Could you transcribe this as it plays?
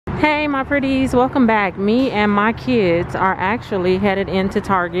Hey my pretties, welcome back. Me and my kids are actually headed into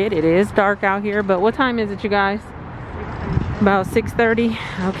Target. It is dark out here, but what time is it, you guys? About 6:30.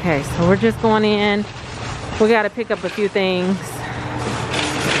 Okay, so we're just going in. We got to pick up a few things.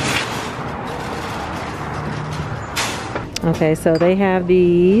 Okay, so they have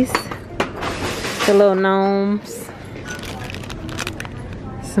these, the little gnomes.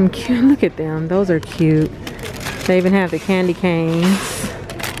 Some cute, look at them, those are cute. They even have the candy canes.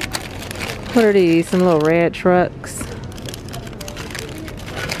 What are these? Some little red trucks.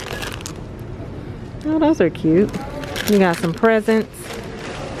 Oh, those are cute. You got some presents,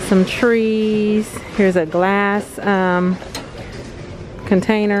 some trees. Here's a glass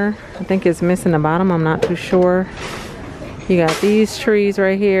container. I think it's missing the bottom. I'm not too sure. You got these trees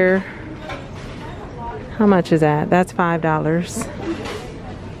right here. How much is that? That's $5.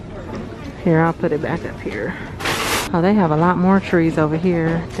 Here, I'll put it back up here. Oh, they have a lot more trees over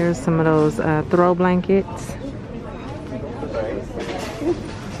here. There's some of those throw blankets.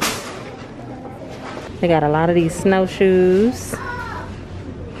 They got a lot of these snowshoes.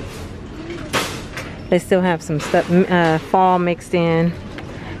 They still have some stuff, fall mixed in.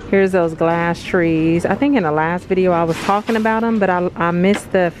 Here's those glass trees. I think in the last video I was talking about them, but I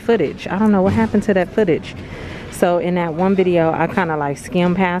missed the footage. I don't know what happened to that footage. So in that one video, I kind of like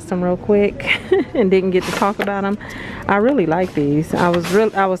skimmed past them real quick and didn't get to talk about them. I really like these. I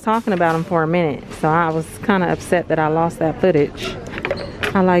was talking about them for a minute, so I was kind of upset that I lost that footage.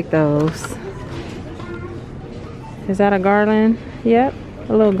 I like those. Is that a garland? Yep,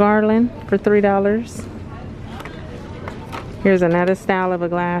 a little garland for $3. Here's another style of a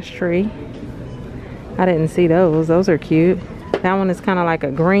glass tree. I didn't see those. Those are cute. That one is kind of like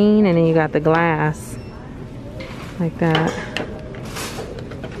a green, and then you got the glass. Like that.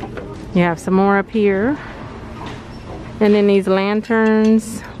 You have some more up here. And then these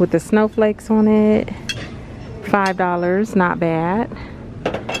lanterns with the snowflakes on it. $5, not bad.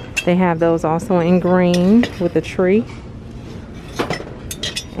 They have those also in green with the tree.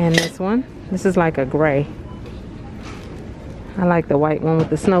 And this one. This is like a gray. I like the white one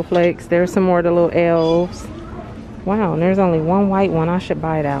with the snowflakes. There's some more of the little elves. Wow, and there's only one white one. I should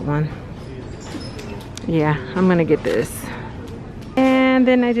buy that one. Yeah, I'm gonna get this. And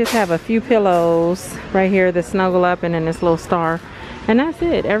then they just have a few pillows right here that snuggle up, and then this little star, and that's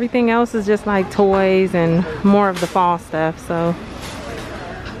it. Everything else is just like toys and more of the fall stuff. So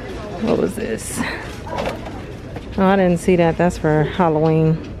what was this? Oh, I didn't see that. That's for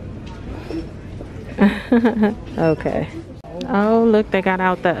Halloween. Okay. Oh, look, they got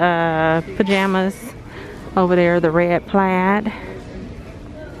out the pajamas over there, the red plaid.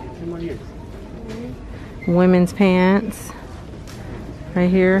 Women's pants right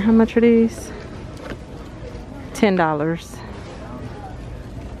here. How much are these? $10.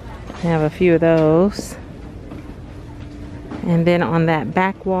 I have a few of those. And then on that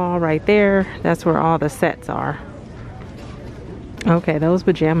back wall right there, that's where all the sets are. Okay, those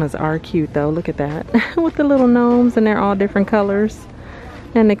pajamas are cute though. Look at that. With the little gnomes, and they're all different colors.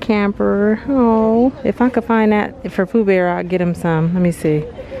 And the camper. Oh, if I could find that for Pooh Bear, I'd get him some. Let me see.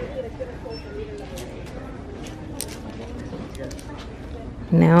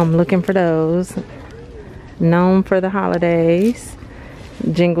 Now I'm looking for those. Gnome for the holidays.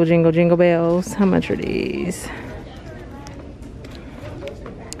 Jingle, jingle, jingle bells. How much are these?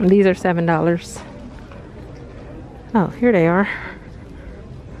 These are $7. Oh, here they are.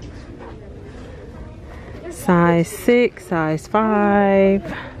 Size 6, size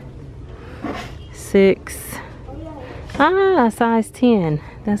 5, 6. Ah, size 10.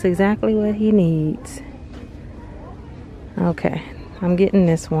 That's exactly what he needs. Okay. I'm getting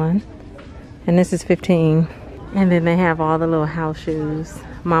this one, and this is $15. And then they have all the little house shoes.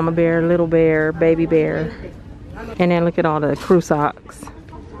 Mama bear, little bear, baby bear. And then look at all the crew socks.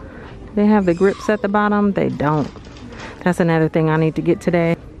 They have the grips at the bottom. They don't. That's another thing I need to get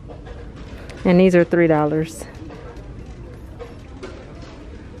today. And these are $3.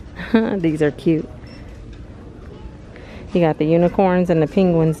 These are cute. You got the unicorns and the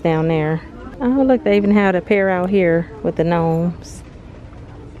penguins down there. Oh, look, they even had a pair out here with the gnomes.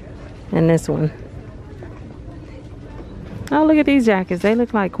 And this one. Oh, look at these jackets. They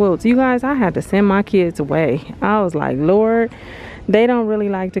look like quilts. You guys, I had to send my kids away. I was like, Lord, they don't really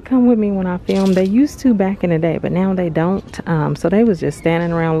like to come with me when I film. They used to back in the day, but now they don't. So they was just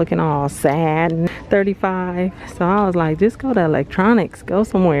standing around looking all sad and 35. So I was like, just go to electronics. Go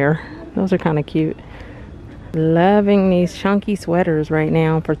somewhere. Those are kind of cute. Loving these chunky sweaters right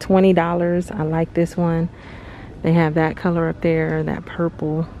now for $20. I like this one. They have that color up there, that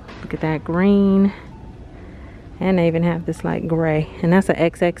purple. Look at that green. And they even have this like gray, and that's a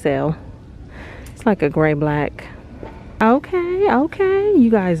XXL. It's like a gray black. Okay, okay.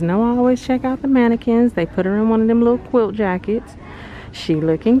 You guys know I always check out the mannequins. They put her in one of them little quilt jackets. She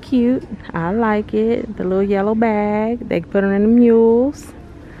looking cute. I like it. The little yellow bag. They put her in the mules.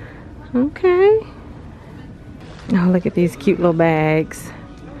 Okay. Oh, look at these cute little bags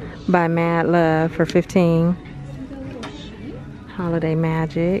by Mad Love for $15. Holiday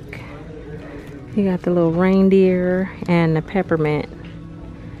Magic. You got the little reindeer and the peppermint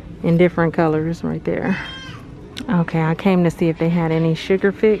in different colors right there. Okay, I came to see if they had any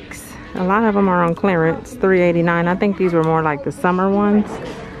Sugar Fix. A lot of them are on clearance, $3.89. I think these were more like the summer ones,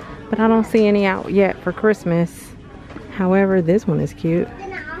 but I don't see any out yet for Christmas. However, this one is cute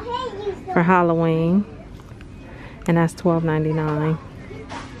for Halloween, and that's $12.99.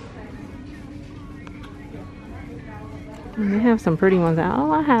 And they have some pretty ones out.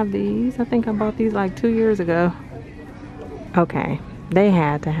 Oh, I have these. I think I bought these like 2 years ago. Okay, they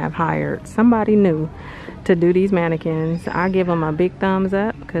had to have hired somebody new to do these mannequins. I give them a big thumbs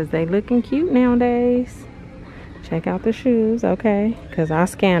up because they looking cute nowadays. Check out the shoes, okay? Because I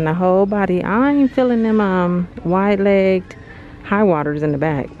scanned the whole body. I ain't feeling them wide-legged high waters in the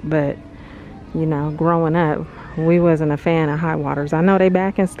back, but you know, growing up, we wasn't a fan of high waters. I know they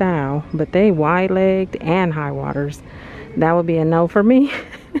back in style, but they wide-legged and high waters. That would be a no for me.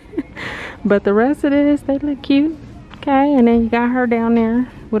 But the rest of this, they look cute. Okay, and then you got her down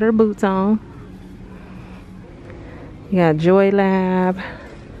there with her boots on. You got Joy Lab.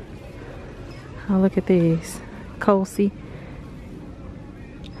 Oh, look at these. Cozy.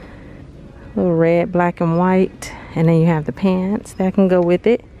 Little red, black, and white. And then you have the pants that can go with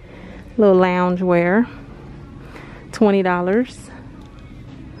it. Little lounge wear. $20.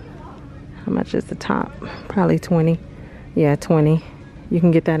 How much is the top? Probably 20. Yeah, 20. You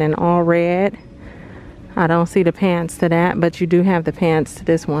can get that in all red. I don't see the pants to that, but you do have the pants to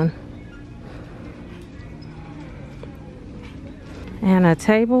this one. And a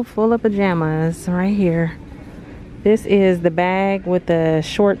table full of pajamas right here. This is the bag with the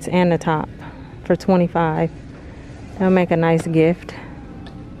shorts and the top for $25. That'll make a nice gift.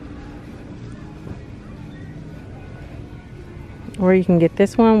 Or you can get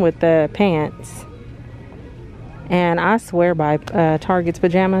this one with the pants. And I swear by Target's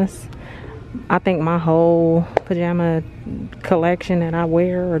pajamas. I think my whole pajama collection that I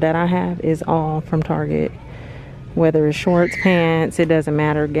wear or that I have is all from Target. Whether it's shorts, pants, it doesn't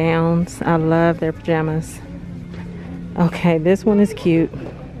matter. Gowns, I love their pajamas. Okay, this one is cute.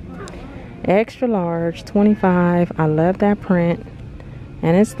 Extra large, $25. I love that print.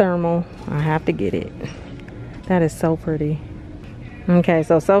 And it's thermal. I have to get it. That is so pretty. Okay,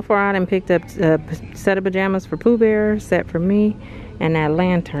 so far I done picked up a set of pajamas for Pooh Bear, set for me, and that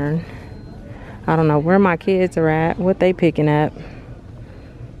lantern. I don't know where my kids are at, what they picking up.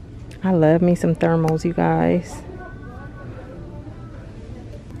 I love me some thermals, you guys.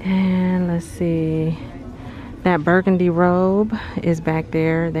 And let's see. That burgundy robe is back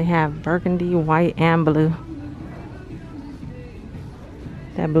there. They have burgundy, white, and blue.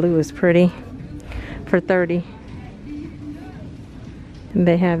 That blue is pretty for $30. And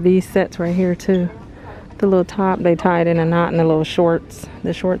they have these sets right here too. The little top, they tie it in a knot, and the little shorts.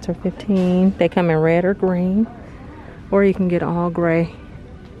 The shorts are $15. They come in red or green. Or you can get all gray.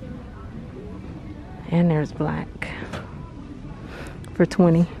 And there's black for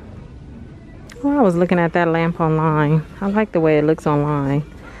 $20. Well, I was looking at that lamp online. I like the way it looks online.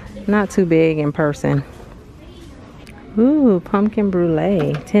 Not too big in person. Ooh, pumpkin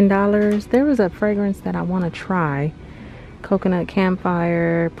brulee, $10. There was a fragrance that I want to try. Coconut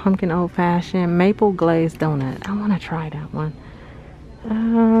campfire, pumpkin old fashioned, maple glazed donut. I want to try that one.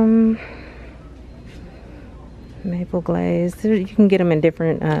 Maple glazed. You can get them in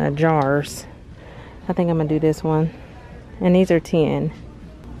different jars. I think I'm gonna do this one. And these are 10.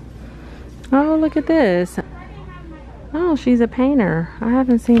 Oh, look at this. Oh, she's a painter. I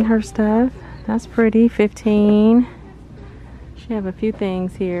haven't seen her stuff. That's pretty. 15. She have a few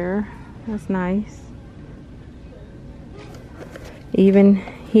things here. That's nice. Even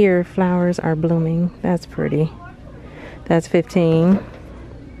here, flowers are blooming. That's pretty. That's 15.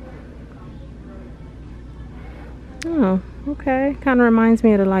 Oh, okay. Kind of reminds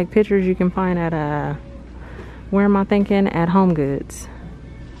me of the like pictures you can find at where am I thinking? At Home Goods.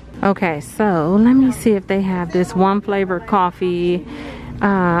 Okay, so let me see if they have this one flavor coffee.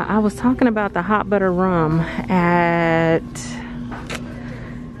 I was talking about the hot butter rum at,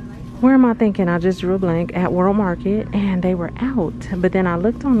 where am I thinking? I just drew a blank. At World Market, and they were out. But then I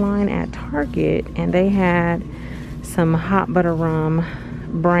looked online at Target, and they had some hot butter rum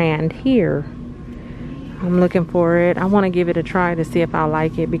brand here. I'm looking for it. I want to give it a try to see if I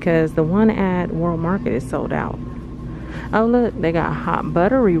like it because the one at World Market is sold out. Oh look, they got hot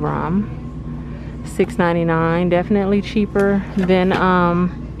buttery rum, $6.99. Definitely cheaper than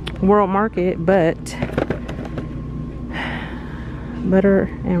World Market, but butter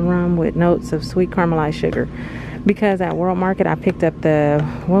and rum with notes of sweet caramelized sugar. Because at World Market I picked up the,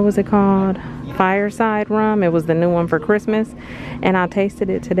 what was it called? Fireside rum. It was the new one for Christmas, and I tasted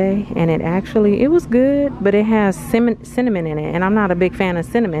it today, and it was good, but it has cinnamon in it, and I'm not a big fan of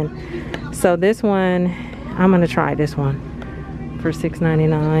cinnamon. So this one, I'm gonna try this one for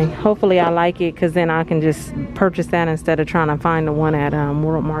 $6.99. Hopefully I like it, because then I can just purchase that instead of trying to find the one at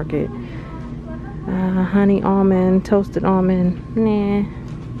World Market. Honey almond, toasted almond, nah.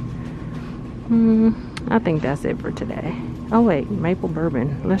 I think that's it for today. Oh wait, maple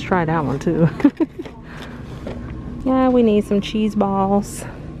bourbon. Let's try that one too. Yeah, we need some cheese balls.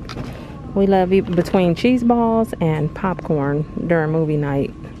 We love eating between cheese balls and popcorn during movie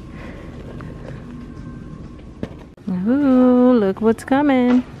night. Ooh, look what's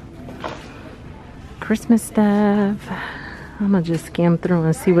coming. Christmas stuff. I'm gonna just skim through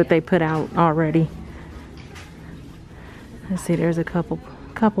and see what they put out already. Let's see, there's a couple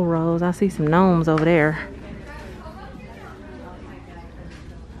rows. I see some gnomes over there.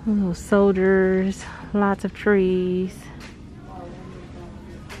 Little soldiers, lots of trees.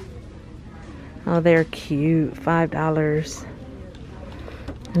 Oh, they're cute. $5.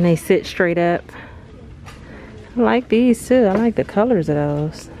 And they sit straight up. I like these too. I like the colors of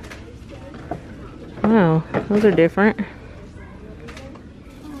those. Wow, those are different.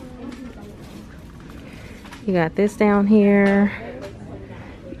 You got this down here.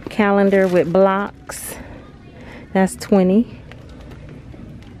 Calendar with blocks. That's $20.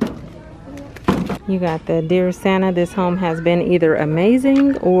 You got the Dear Santa, this home has been either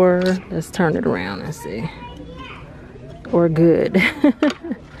amazing or, let's turn it around and see, or good.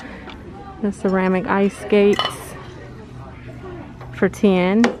 The ceramic ice skates for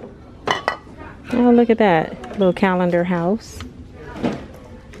 $10. Oh, look at that little calendar house.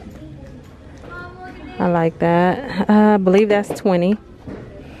 I like that. I believe that's $20.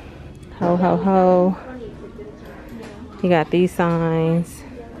 Ho ho ho. You got these signs.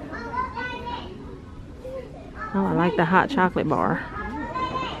 Oh, I like the hot chocolate bar.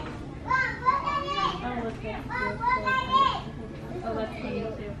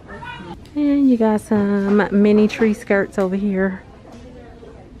 And you got some mini tree skirts over here.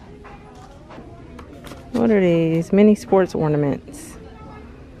 What are these? Mini sports ornaments.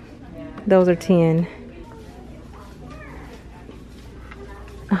 Those are $10.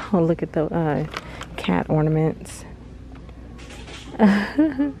 Oh, look at the cat ornaments.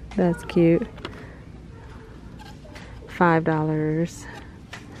 That's cute. $5.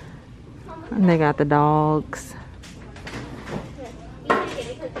 And they got the dogs.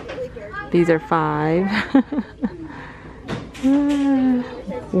 These are $5.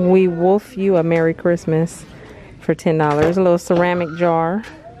 We wolf you a Merry Christmas for $10. A little ceramic jar.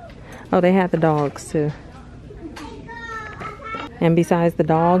 Oh, they have the dogs too. And besides the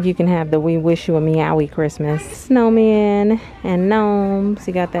dog, you can have the We Wish You a Meowie Christmas. Snowmen and gnomes.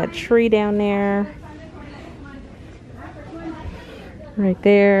 You got that tree down there. Right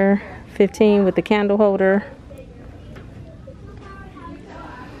there. $15 with the candle holder.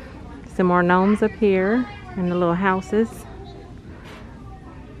 Some more gnomes up here and the little houses.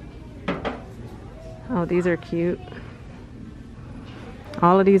 Oh, these are cute.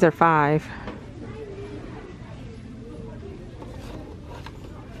 All of these are $5.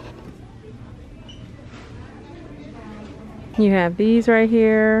 You have these right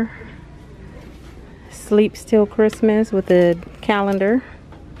here. Sleep Still Christmas with the calendar.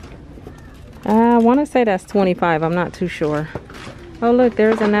 I want to say that's $25. I'm not too sure. Oh, look,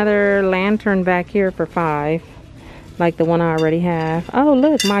 there's another lantern back here for $5. Like the one I already have. Oh,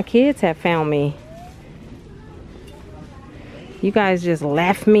 look, my kids have found me. You guys just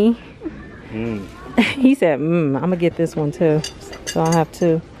left me. He said, I'm gonna get this one too. So I'll have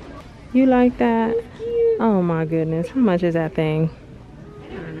two. You like that? Oh my goodness. How much is that thing?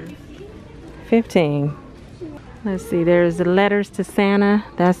 $15. Let's see, there's the letters to Santa.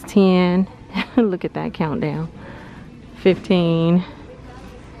 That's $10. Look at that countdown. $15.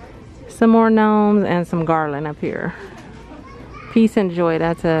 Some more gnomes and some garland up here. Peace and Joy.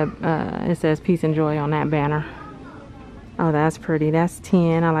 That's it says Peace and Joy on that banner. Oh, that's pretty. That's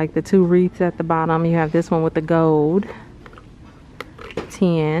 $10. I like the two wreaths at the bottom. You have this one with the gold.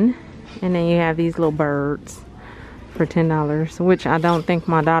 $10. And then you have these little birds for $10, which I don't think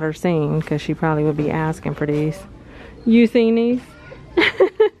my daughter's seen because she probably would be asking for these. You seen these?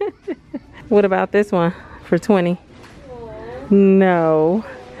 What about this one? for 20. No.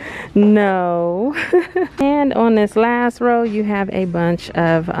 No. And on this last row, you have a bunch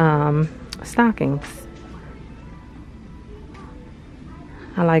of stockings.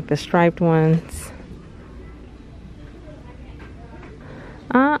 I like the striped ones.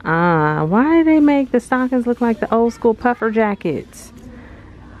 Why do they make the stockings look like the old school puffer jackets?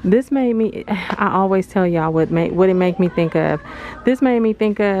 This made me, I always tell y'all what it make me think of. This made me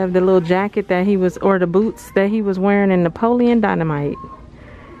think of the little jacket that he was, or the boots that he was wearing in Napoleon Dynamite.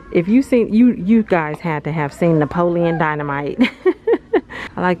 If you seen, you guys had to have seen Napoleon Dynamite.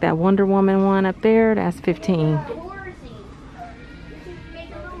 I like that Wonder Woman one up there. That's 15.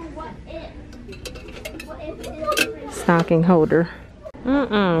 Stocking holder.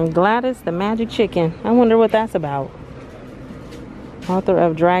 Gladys the Magic Chicken. I wonder what that's about. Author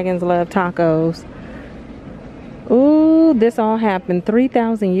of Dragons Love Tacos. Ooh, this all happened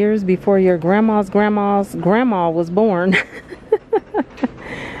 3,000 years before your grandma's grandma was born.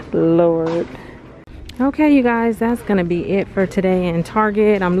 Lord. Okay, you guys, that's gonna be it for today in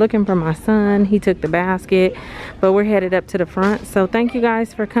Target. I'm looking for my son. He took the basket, but we're headed up to the front. So thank you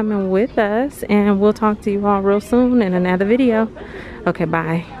guys for coming with us, and we'll talk to you all real soon in another video. Okay,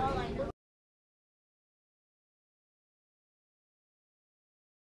 bye.